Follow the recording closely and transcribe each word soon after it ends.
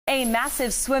A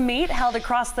massive swim meet held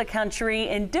across the country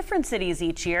in different cities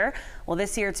each year. Well,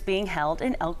 this year it's being held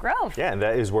in Elk Grove. Yeah, and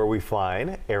that is where we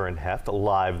find Aaron Heft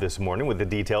live this morning with the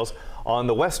details on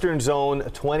the Western Zone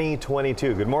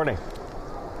 2022. Good morning.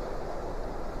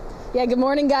 Yeah, good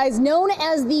morning, guys. Known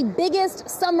as the biggest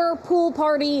summer pool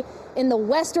party in the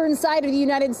western side of the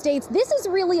United States, this is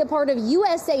really a part of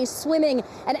USA Swimming.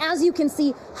 And as you can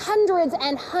see, hundreds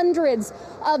and hundreds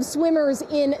of swimmers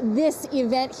in this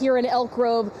event here in Elk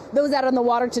Grove. Those out on the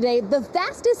water today, the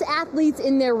fastest athletes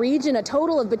in their region, a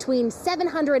total of between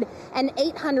 700 and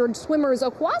 800 swimmers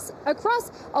across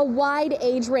a wide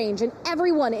age range. And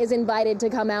everyone is invited to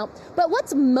come out. But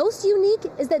what's most unique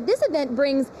is that this event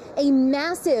brings a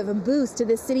massive boost to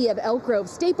the city of Elk Grove.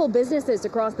 Staple businesses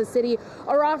across the city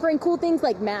are offering cool things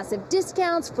like massive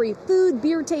discounts, free food,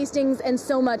 beer tastings, and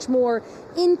so much more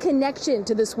in connection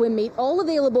to the swim meet, all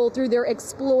available through their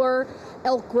Explore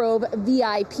Elk Grove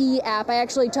VIP app. I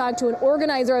actually talked to an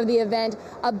organizer of the event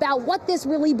about what this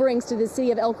really brings to the city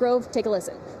of Elk Grove. Take a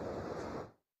listen.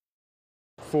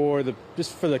 For the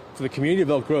community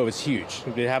of Elk Grove, it's huge.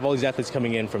 They have all these athletes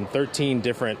coming in from 13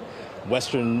 different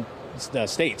western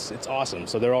states. It's awesome.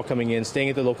 So they're all coming in, staying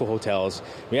at the local hotels.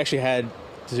 We actually had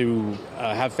to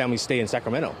have families stay in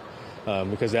Sacramento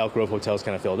because the Elk Grove hotel is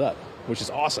kind of filled up, which is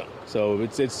awesome. So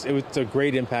it was a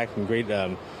great impact and great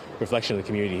reflection of the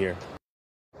community here.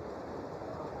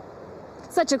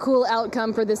 Such a cool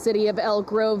outcome for the city of Elk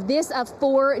Grove. This a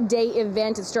 4-day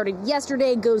event. It started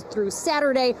yesterday, goes through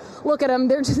Saturday. Look at them.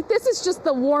 This is just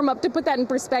the warm up. To put that in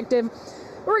perspective,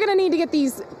 we're going to need to get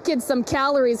these kids some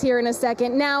calories here in a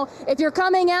second. Now, if you're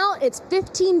coming out, it's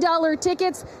 $15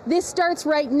 tickets. This starts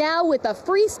right now with a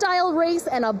freestyle race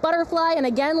and a butterfly. And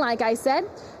again, like I said,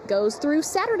 goes through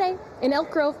Saturday in Elk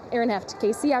Grove. Aaron Heft,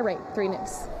 KCRA 3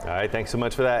 News. All right, thanks so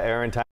much for that, Aaron.